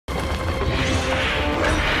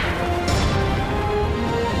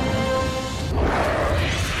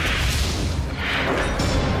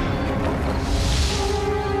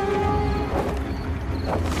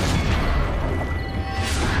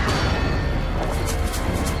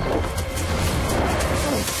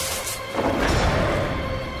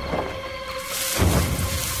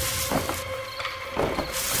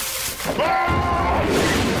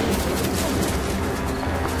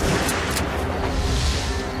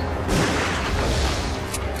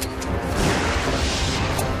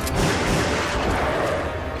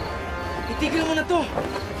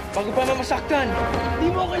bago pa mamasaktan. Di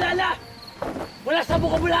mo kilala! Wala sa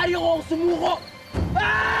bokabularyo ko ang sumuko!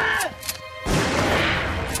 Ah!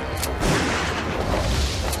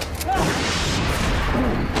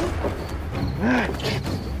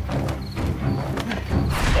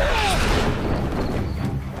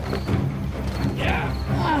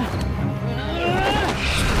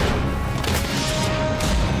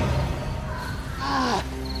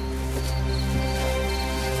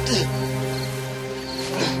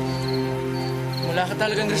 Wala ka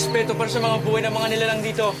talagang respeto para sa mga buhay ng mga nilalang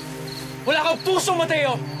dito. Wala kang puso,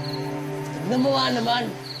 Mateo! Tignan mo nga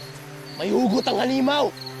naman. May hugot ang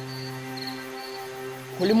halimaw.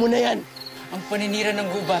 Huli mo na yan. Ang paninira ng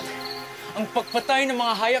gubat, ang pagpatay ng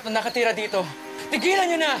mga hayop na nakatira dito. Tigilan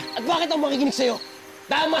niyo na! At bakit ako makikinig sa'yo?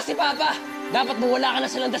 Tama si Papa! Dapat mawala ka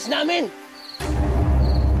na sa landas namin!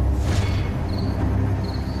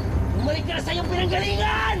 Bumalik ka na sa iyong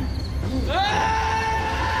pinanggalingan!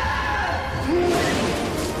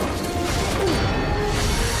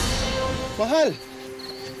 Mahal!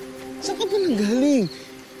 Saan ka ba nanggaling?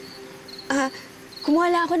 Kumuha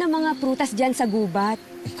lang ako ng mga prutas dyan sa gubat.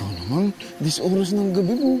 Ikaw naman, this oras ng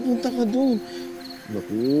gabi, pupunta ka doon.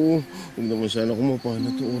 Naku, huwag naman sana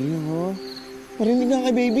kumapana to, Oryang, ha? Parinig nga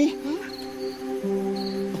kay baby.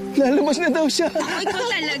 Lalabas na daw siya. Ikaw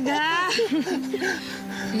talaga.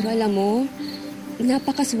 Pero alam mo,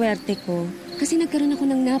 napakaswerte ko. Kasi nagkaroon ako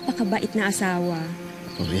ng napakabait na asawa.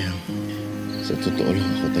 Oryang, sa totoo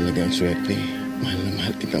lang ako talaga ang swerte. Mahal na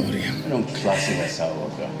mahal kita, Oryang. Anong klaseng asawa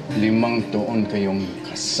ka? 5 taon kayong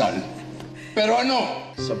kasal. Pero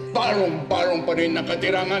ano? Sa barong-barong pa rin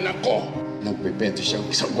nakatira ang anak ko. Nagpipento siyang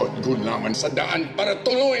sagot gulaman sa daan para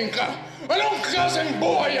tuluin ka. Anong klaseng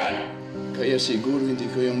buhay yan? Kaya siguro hindi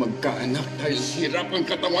ko yung magkaanak dahil hirap ang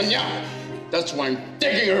katawan niya. That's why I'm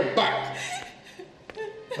taking her back.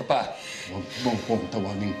 Papa. Huwag mong pong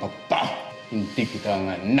tawaging papa. Hindi kita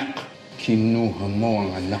ang anak. Kinuha mo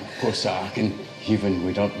ang anak ko sa akin even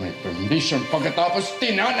without my permission. Pagkatapos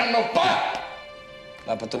tinanan mo pa!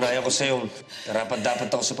 Papatunayan ko sa'yo, karapat-dapat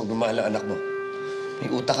ako sa pagmamahal ng anak mo. May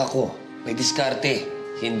utak ako, may diskarte.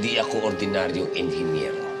 Hindi ako ordinaryong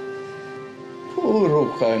inhinyero.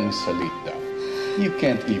 Puro kang salita. You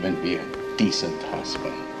can't even be a decent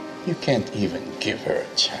husband. You can't even give her a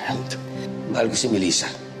child. Mahal ko si Melissa.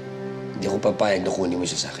 Hindi ako papayag na kunin mo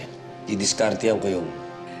siya sa akin. Didiskartehan ko yung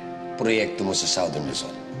proyekto mo sa Southern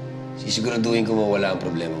Luzon. Sisiguraduhin ko mawala ang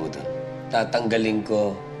problema mo doon. Tatanggalin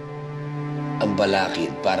ko ang balakid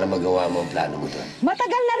para magawa mo ang plano mo doon.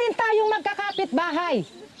 Matagal na rin tayong magkakapit-bahay.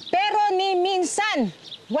 Pero ni minsan,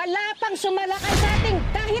 wala pang sumalakay sa ating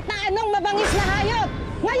kahit na anong mabangis na hayop.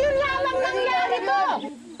 Ngayon lamang nangyari to.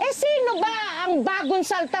 Eh sino ba ang bagong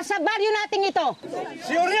salta sa baryo nating ito?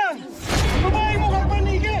 Si Oryang! Babae mo kang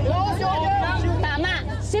panigi! Oo, si Oryang! Tama.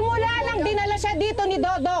 Simula nang dinala siya dito ni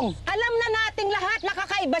Dodong, alam na nating lahat na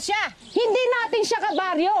kakaiba siya. Hindi natin siya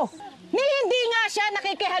kabaryo. Hindi nga siya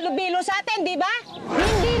nakikihalubilo sa atin, di ba?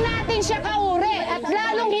 Hindi natin siya kaure at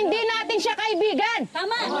lalong hindi natin siya kaibigan.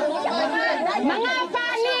 Tama! Mga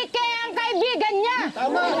panike ang kaibigan niya.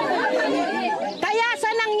 Tama! Kaya sa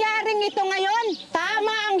nangyaring ito ngayon,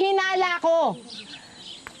 tama ang hinala ko.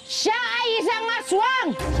 Siya ay isang aswang!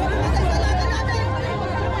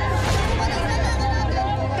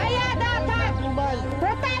 Kaya dapat,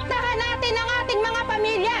 protektahan natin ang ating mga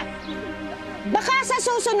pamilya. Baka sa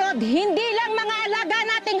susunod, hindi lang mga alaga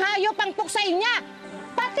nating hayop ang puksain niya.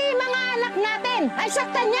 Pati mga anak natin ay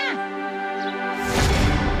saktan niya.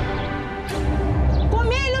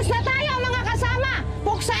 Kumilos na tayo mga kasama.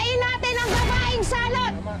 Puksain natin ang babaeng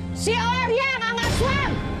salot. Si Oryang ang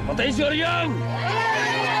aswang. Patay si Oryang!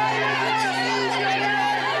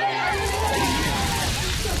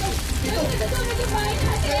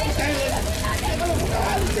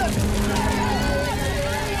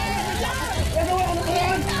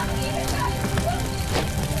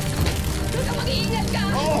 Mag-iingat ka!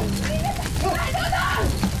 Oo! Dodong!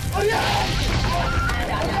 Oryang!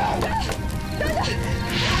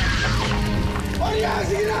 Oryang,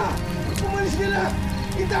 sige na! Umalis ka na!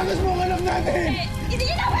 Itagas mo ang anak natin! Hindi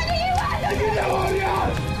niyo naman iiwan! Sige na,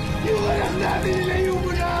 Oryang! Yung anak natin, nilayo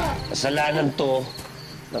mo na! Kasalanan to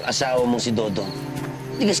ng asawa mong si Dodong.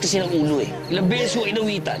 Tigas kasi ng ulo eh. Ilang beses mo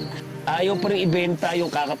inawitan. Ayaw pa rin ibenta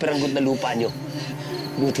yung kakapiranggot na lupa nyo.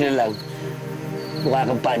 Buti na lang, mukha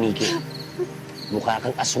kang paniki. Mukha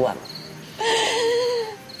kang aswang.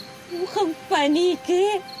 Mukhang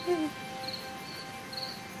paniki.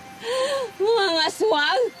 Mukhang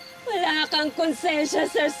aswang. Wala kang konsensya,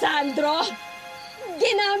 Sir Sandro.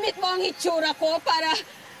 Ginamit mo ang itsura ko para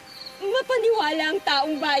mapaniwala ang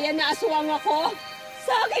taong bayan na aswang ako.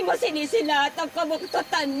 Sa akin mo sinisilat ang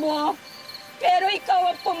kabuktutan mo. Pero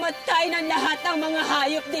ikaw ang pumatay ng lahat ng mga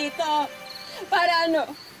hayop dito. Para ano?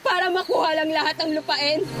 Para makuha lang lahat ng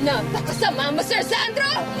lupain. Napakasama mo, Sir Sandro!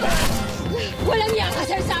 Walang iya ka,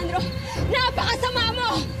 Sir Sandro! Napakasama mo!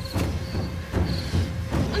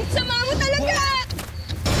 Ang sama mo talaga!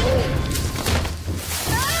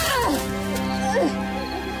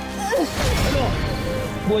 Ano?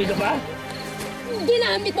 Buhay ka ba?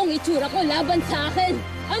 Ginamit mong itsura ko laban sa akin.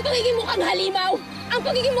 Ang pagiging mukhang halimaw. Ang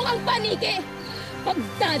pagiging mukhang paniki.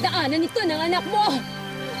 Pagdadaanan ito ng anak mo.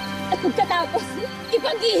 At pagkatapos,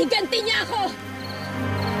 ipaghihiganti niya ako.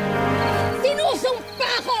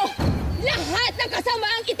 Sinusumpa ko! Lahat ng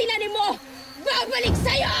kasamaang itinanim mo, babalik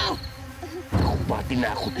sa'yo! Ako ba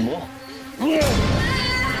tinakot mo? Kung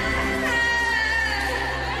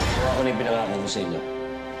ako na yung pinangako ko sa inyo,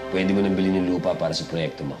 pwede mo nang bilhin yung lupa para sa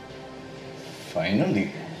proyekto mo.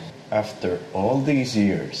 Finally, after all these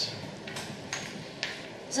years.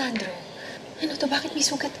 Sandro, ano to? Bakit may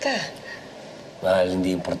sugat ka? Mahal,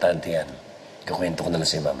 hindi importante yan. Kakwento ko na lang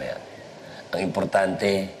sa'yo mamaya. Ang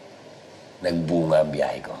importante, nagbunga ang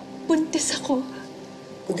biyahe ko. Buntis ako.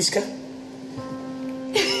 Buntis ka?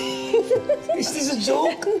 Is this a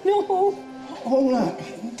joke? No. Oo nga.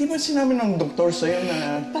 Hindi ba sinabi ng doktor sa'yo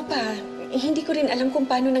na... Papa, hindi ko rin alam kung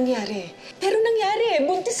paano nangyari. Pero nangyari,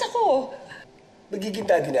 buntis ako. Magiging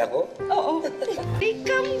daddy na ako? Oo.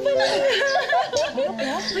 Ikaw ba na?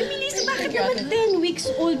 May Melissa, bakit naman 10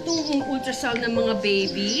 weeks old tong ultrasound ng mga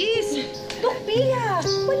babies? Dok Pia,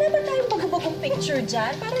 wala ba tayong bagong picture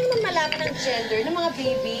dyan? Para naman malaman ang gender ng mga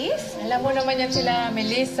babies? Alam mo naman yan sila,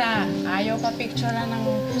 Melissa. Ayaw pa picture ng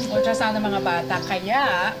ultrasound ng mga bata.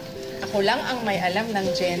 Kaya, ako lang ang may alam ng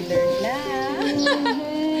gender nila.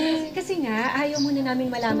 Kasi nga, ayaw muna namin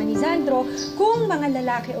malaman ni Sandro kung mga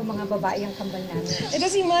lalaki o mga babae ang kambal namin. Ito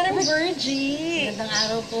si Manang Virgie. Magandang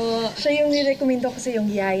araw po. Siya yung nirekomendo ko sa yung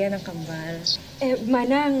yaya ng kambal.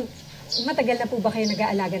 Manang, matagal na po ba kayo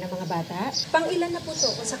nag-aalaga ng mga bata? Pang-ilan na po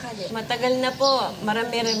to kung sakali? Matagal na po.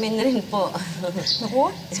 Marami-rami na rin po.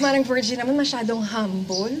 Naku, si Manang Virgie naman masyadong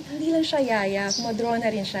humble. Hindi lang siya yaya, kumadraw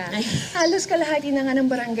na rin siya. Halos kalahati na nga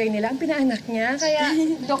ng barangay nila ang pinaanak niya. Kaya,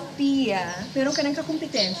 Doc Pia, meron ka ng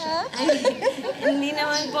kakumpetensya. Ay, hindi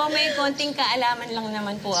naman po. May konting kaalaman lang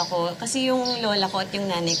naman po ako. Kasi yung lola ko at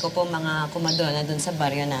yung nanay ko po mga kumadona doon sa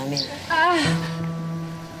baryo namin.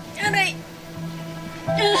 Aray!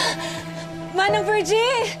 Manang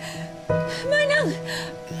Virgie! Manang!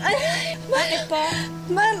 Bakit po?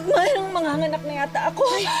 Manang manganganak na yata ako.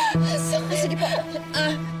 Sige po.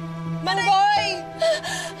 Mangboy!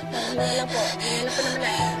 Hindi lang po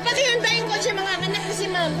naman. Pakihantayin ko siya manganganak na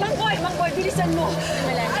si Ma'am. Mangboy, bilisan mo.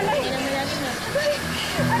 Aray!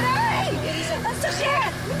 Aray! Ang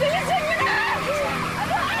sakit! Bilisan mo na!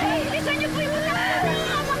 Aray! Bilisan niyo po yung mga!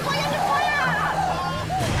 Mangboy, ano po yan?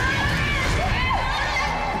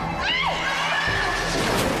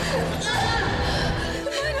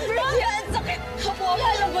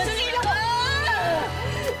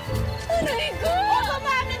 Aray ko!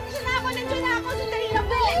 Nandiyan na ako! Sandali lang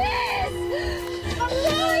po! Bilis!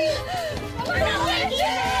 Mangboy! Mangboy!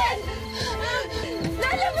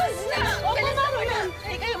 Lalabas na! Bilisan mo na!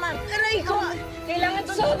 Ay, kayo, ma'am. Aray ko! Kailangan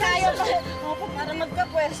tuloy tayo. Opo, para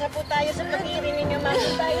magkapwersa po tayo sa pag-iiri ninyo, ma'am.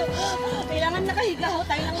 Kailangan nakahiga ho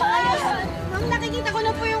tayo ng maayos. Ma'am, nakikita ko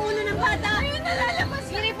na po yung ulo ng bata. Ayun, nalalabas.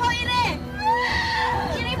 Iri po, Iri!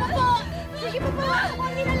 Iri po po! Sige po po!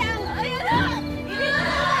 Kunti na lang! Ayun na! Iri na!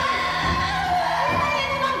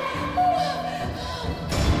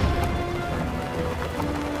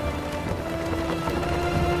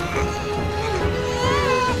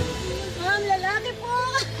 Ma'am, lalaki po!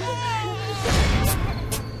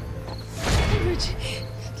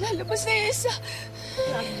 Lalabas na yung isa.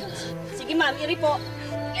 Sige, ma'am. Iri po.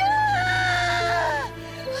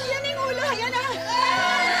 Yan yung ulo. Yan na.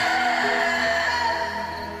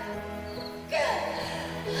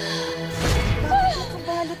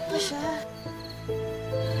 Nakabalot pa siya.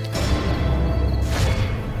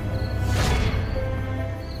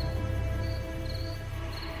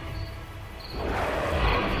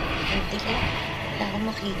 Hindi ko. Wala akong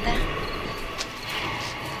makita.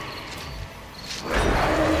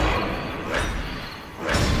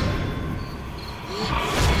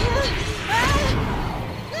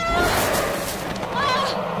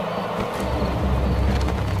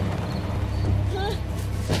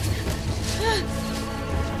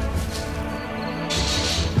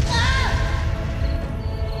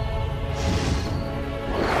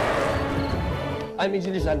 I'm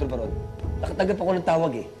Engineer Sandro Baron. Nakatanggap ako ng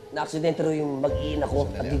tawag eh. Na-aksidente raw yung mag-iina ko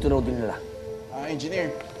at dito raw din nila.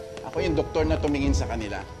 Engineer, ako yung doktor na tumingin sa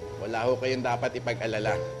kanila. Wala ho kayong dapat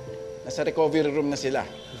ipag-alala. Nasa recovery room na sila.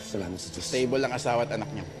 Salamat sa Diyos. Stable ang asawa at anak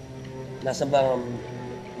niyo. Nasaan ba ang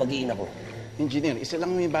mag-iina ko? Engineer, isa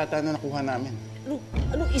lang may bata na nakuha namin.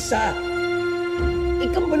 Anong isa?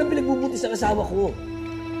 Ikaw ba lang pinagbubuntis ang asawa ko?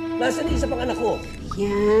 Nasaan ang isa pang anak ko?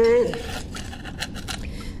 Yan.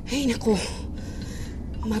 Ay, naku.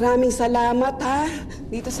 Maraming salamat, ha?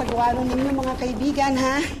 Dito sa guwano ninyo, mga kaibigan,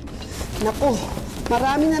 ha? Naku,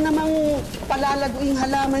 marami na namang palalaguing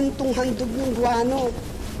halaman itong handog ng guwano.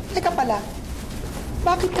 Teka pala,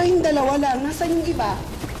 bakit kayong dalawa lang? Nasaan yung iba?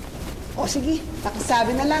 O sige,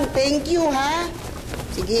 pakisabi na lang, thank you, ha?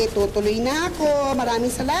 Sige, tutuloy na ako.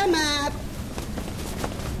 Maraming salamat.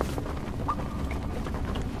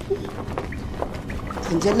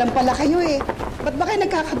 Andyan lang pala kayo eh. Ba't ba kayo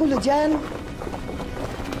nagkakagulo dyan?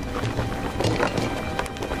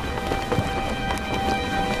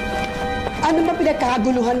 Ano ba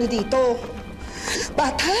pinagkakaguluhan niyo dito?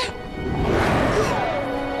 Bata?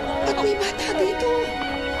 Ba't may bata dito?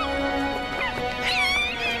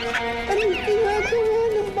 Anong ginagawa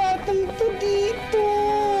ng batang to dito?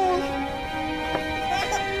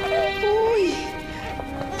 Uy!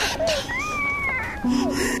 Bata!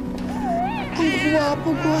 Ang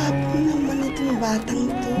gwapo-gwapo naman itong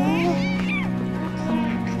batang to.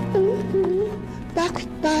 Bakit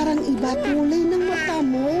parang iba kulay ng mata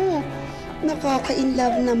mo?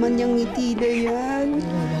 Nakaka-inlove naman yung ngiti na yan.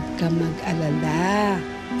 Huwag ka mag-alala.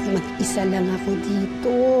 Mag-isa lang ako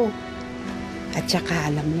dito. At saka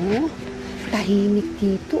alam mo, tahimik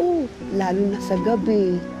dito, lalo na sa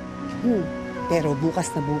gabi. Pero bukas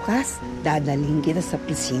na bukas, dadalhin kita sa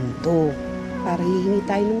presinto para hihingi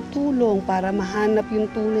tayo ng tulong para mahanap yung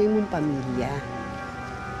tunay mong pamilya.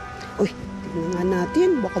 Uy, tingnan nga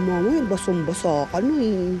natin, baka mamaya basong-basa ka na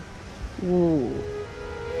eh.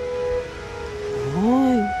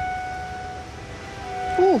 Ay.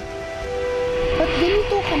 Oh, ba't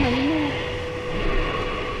ganito kamay mo?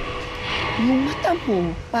 Yung mata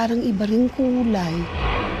mo, parang iba rin kulay.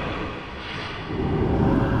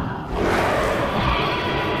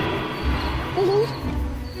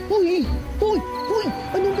 Uy!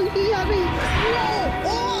 Anong nangyayari?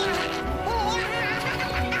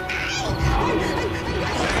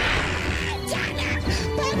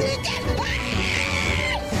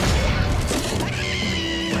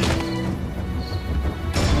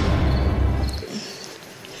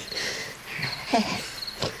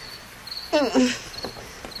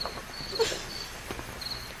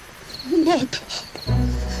 Bata.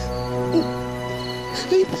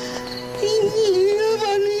 Hindi na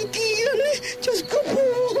panikiyan eh. Diyos ko po.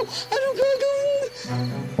 Ano gagawin?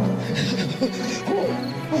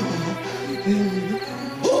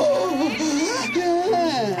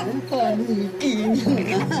 Panikiyan.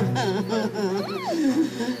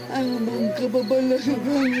 Ano bang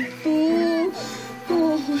kababalagan ito?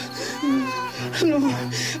 Ano?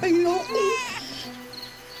 Ayoko.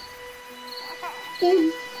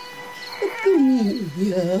 Ba't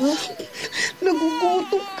umiiyak?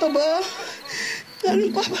 Nagugutom ka ba? Ano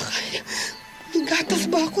pa ba kaya? May gatas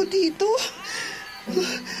ba ako dito?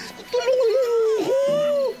 Tulungan niyo ako.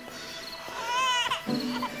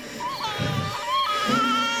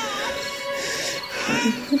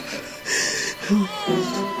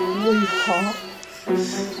 Ay, ha?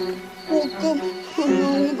 Huwag ka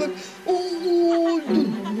mahangat.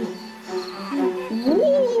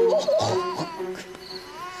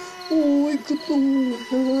 Uy, gutom na.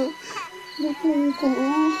 Gutom ka.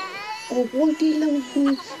 O, kunti lang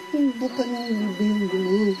yung buka ng bibig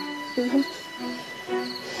mo.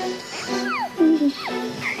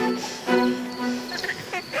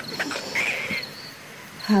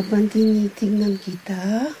 Habang tinitingnan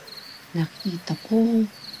kita, nakita ko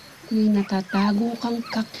may natatago kang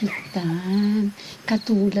kakitan,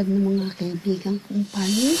 katulad ng mga kaibigang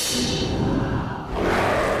kumpanya.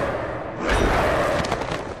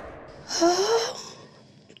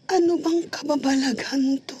 Ano bang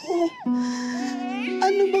kababalagan to?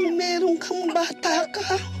 Ano bang meron kang bata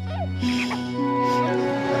ka?